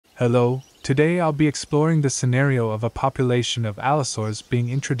Hello, today I'll be exploring the scenario of a population of allosaurs being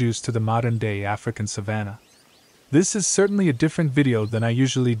introduced to the modern-day African savanna. This is certainly a different video than I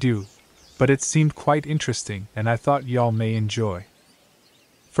usually do, but it seemed quite interesting and I thought y'all may enjoy.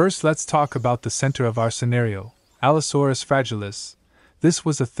 First, let's talk about the center of our scenario, Allosaurus fragilis. This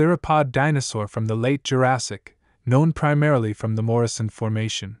was a theropod dinosaur from the late Jurassic, known primarily from the Morrison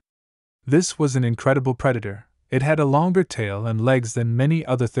Formation. This was an incredible predator. It had a longer tail and legs than many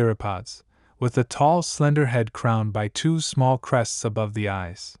other theropods, with a tall, slender head crowned by two small crests above the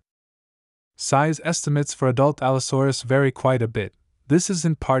eyes. Size estimates for adult Allosaurus vary quite a bit. This is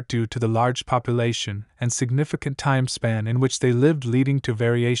in part due to the large population and significant time span in which they lived, leading to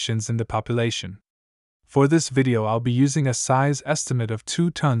variations in the population. For this video, I'll be using a size estimate of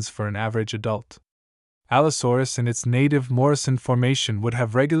 2 tons for an average adult. Allosaurus in its native Morrison Formation would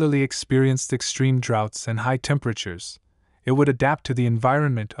have regularly experienced extreme droughts and high temperatures. It would adapt to the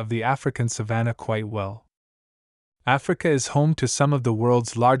environment of the African savanna quite well. Africa is home to some of the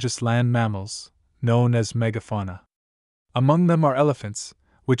world's largest land mammals, known as megafauna. Among them are elephants,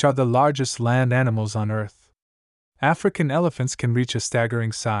 which are the largest land animals on Earth. African elephants can reach a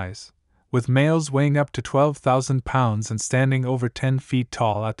staggering size, with males weighing up to 12,000 pounds and standing over 10 feet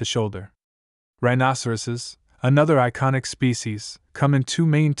tall at the shoulder. Rhinoceroses, another iconic species, come in 2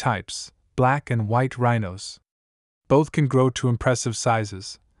 main types, black and white rhinos. Both can grow to impressive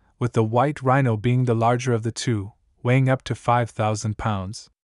sizes, with the white rhino being the larger of the two, weighing up to 5,000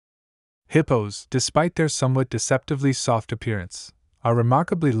 pounds. Hippos, despite their somewhat deceptively soft appearance, are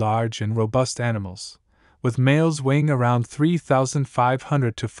remarkably large and robust animals, with males weighing around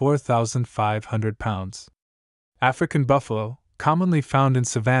 3,500 to 4,500 pounds. African buffalo, commonly found in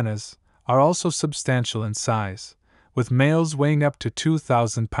savannas, are also substantial in size, with males weighing up to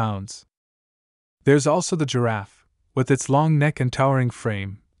 2,000 pounds. There's also the giraffe. With its long neck and towering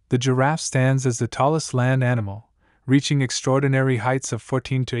frame, the giraffe stands as the tallest land animal, reaching extraordinary heights of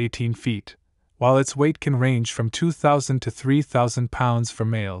 14 to 18 feet, while its weight can range from 2,000 to 3,000 pounds for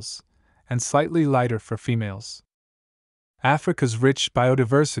males, and slightly lighter for females. Africa's rich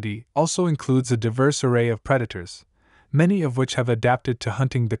biodiversity also includes a diverse array of predators, many of which have adapted to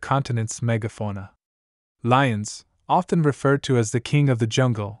hunting the continent's megafauna. Lions, often referred to as the king of the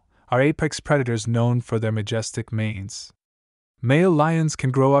jungle, are apex predators known for their majestic manes. Male lions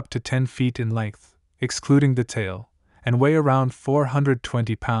can grow up to 10 feet in length, excluding the tail, and weigh around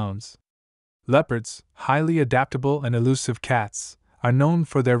 420 pounds. Leopards, highly adaptable and elusive cats, are known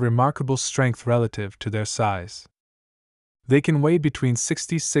for their remarkable strength relative to their size. They can weigh between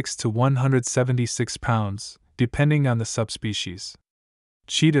 66 to 176 pounds, depending on the subspecies.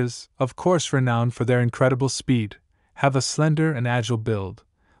 Cheetahs, of course renowned for their incredible speed, have a slender and agile build,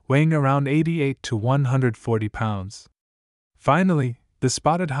 weighing around 88 to 140 pounds. Finally, the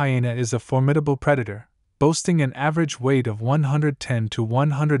spotted hyena is a formidable predator, boasting an average weight of 110 to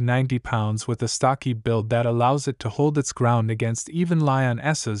 190 pounds with a stocky build that allows it to hold its ground against even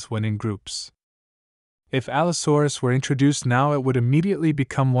lionesses when in groups. If Allosaurus were introduced now, it would immediately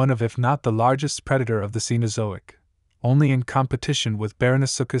become one of, if not the largest predator of the Cenozoic, only in competition with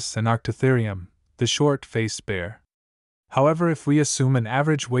Baronosuchus and Arctotherium, the short-faced bear. However, if we assume an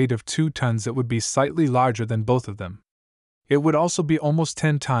average weight of 2 tons, it would be slightly larger than both of them. It would also be almost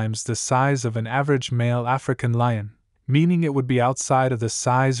 10 times the size of an average male African lion, meaning it would be outside of the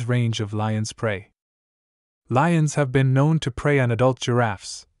size range of lion's prey. Lions have been known to prey on adult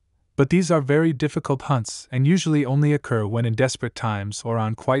giraffes, but these are very difficult hunts and usually only occur when in desperate times or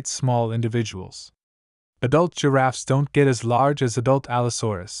on quite small individuals. Adult giraffes don't get as large as adult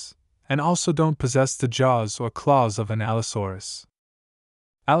Allosaurus, and also don't possess the jaws or claws of an Allosaurus.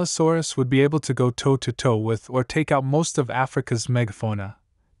 Allosaurus would be able to go toe-to-toe with or take out most of Africa's megafauna,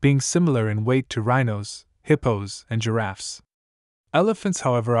 being similar in weight to rhinos, hippos, and giraffes. Elephants,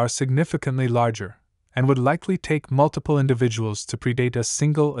 however, are significantly larger, and would likely take multiple individuals to predate a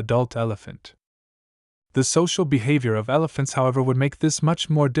single adult elephant. The social behavior of elephants, however, would make this much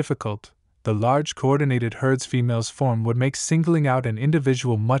more difficult. The large coordinated herds females form would make singling out an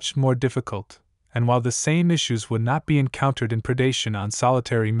individual much more difficult, and while the same issues would not be encountered in predation on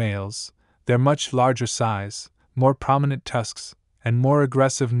solitary males, their much larger size, more prominent tusks, and more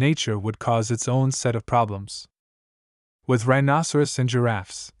aggressive nature would cause its own set of problems. With rhinoceros and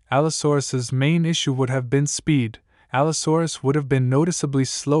giraffes, Allosaurus's main issue would have been speed. Allosaurus would have been noticeably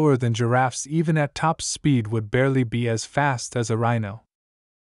slower than giraffes, even at top speed would barely be as fast as a rhino.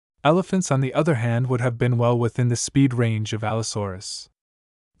 Elephants, on the other hand, would have been well within the speed range of Allosaurus.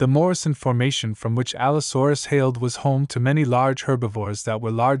 The Morrison Formation from which Allosaurus hailed was home to many large herbivores that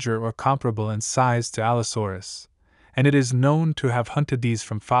were larger or comparable in size to Allosaurus, and it is known to have hunted these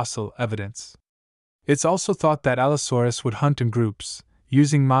from fossil evidence. It's also thought that Allosaurus would hunt in groups,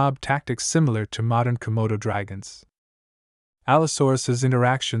 using mob tactics similar to modern Komodo dragons. Allosaurus's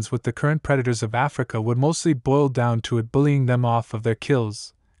interactions with the current predators of Africa would mostly boil down to it bullying them off of their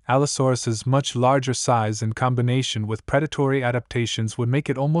kills. Allosaurus's much larger size in combination with predatory adaptations would make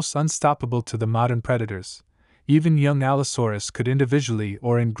it almost unstoppable to the modern predators. Even young Allosaurus could individually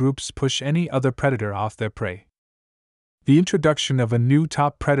or in groups push any other predator off their prey. The introduction of a new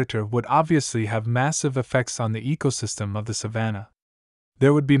top predator would obviously have massive effects on the ecosystem of the savanna.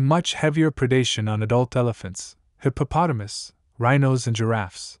 There would be much heavier predation on adult elephants, hippopotamus, rhinos, and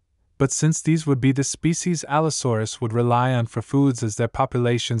giraffes, but since these would be the species Allosaurus would rely on for foods as their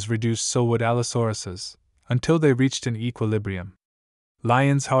populations reduced, so would Allosauruses, until they reached an equilibrium.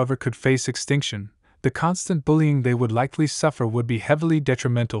 Lions, however, could face extinction. The constant bullying they would likely suffer would be heavily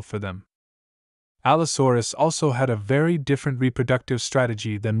detrimental for them. Allosaurus also had a very different reproductive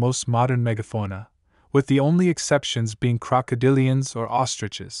strategy than most modern megafauna, with the only exceptions being crocodilians or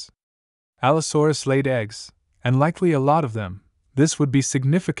ostriches. Allosaurus laid eggs, and likely a lot of them. This would be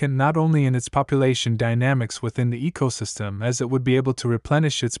significant not only in its population dynamics within the ecosystem, as it would be able to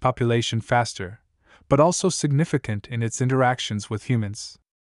replenish its population faster, but also significant in its interactions with humans.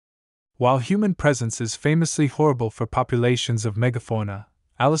 While human presence is famously horrible for populations of megafauna,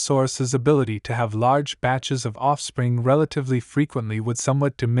 Allosaurus's ability to have large batches of offspring relatively frequently would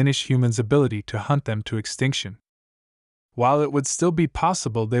somewhat diminish humans' ability to hunt them to extinction. While it would still be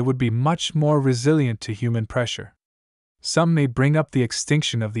possible, they would be much more resilient to human pressure. Some may bring up the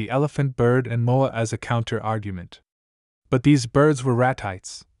extinction of the elephant bird and moa as a counter-argument. But these birds were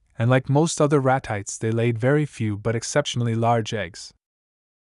ratites, and like most other ratites, they laid very few but exceptionally large eggs.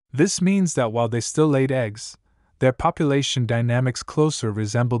 This means that while they still laid eggs, their population dynamics closer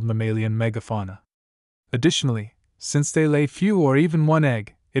resembled mammalian megafauna. Additionally, since they lay few or even one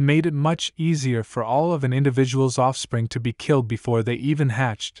egg, it made it much easier for all of an individual's offspring to be killed before they even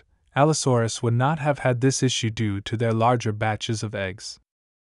hatched. Allosaurus would not have had this issue due to their larger batches of eggs.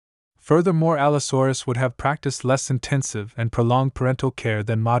 Furthermore, Allosaurus would have practiced less intensive and prolonged parental care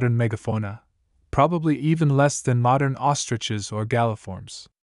than modern megafauna, probably even less than modern ostriches or galliforms.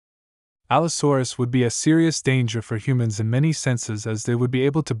 Allosaurus would be a serious danger for humans in many senses, as they would be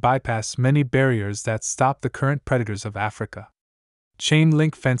able to bypass many barriers that stop the current predators of Africa.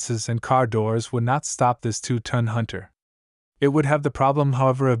 Chain-link fences and car doors would not stop this 2-ton hunter. It would have the problem,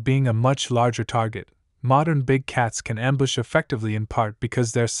 however, of being a much larger target. Modern big cats can ambush effectively in part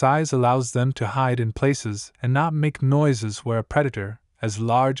because their size allows them to hide in places and not make noises where a predator, as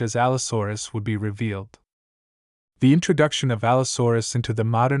large as Allosaurus, would be revealed. The introduction of Allosaurus into the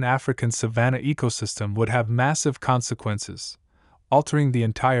modern African savanna ecosystem would have massive consequences, altering the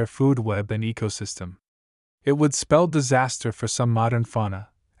entire food web and ecosystem. It would spell disaster for some modern fauna,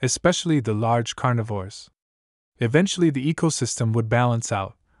 especially the large carnivores. Eventually, the ecosystem would balance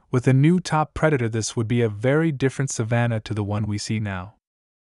out. With a new top predator, this would be a very different savanna to the one we see now.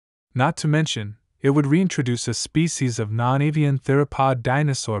 Not to mention, it would reintroduce a species of non-avian theropod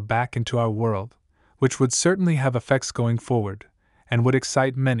dinosaur back into our world, which would certainly have effects going forward, and would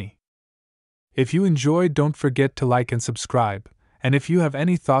excite many. If you enjoyed, don't forget to like and subscribe, and if you have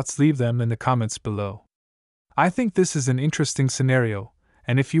any thoughts, leave them in the comments below. I think this is an interesting scenario,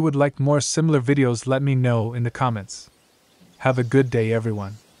 and if you would like more similar videos, let me know in the comments. Have a good day,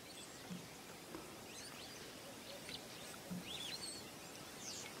 everyone.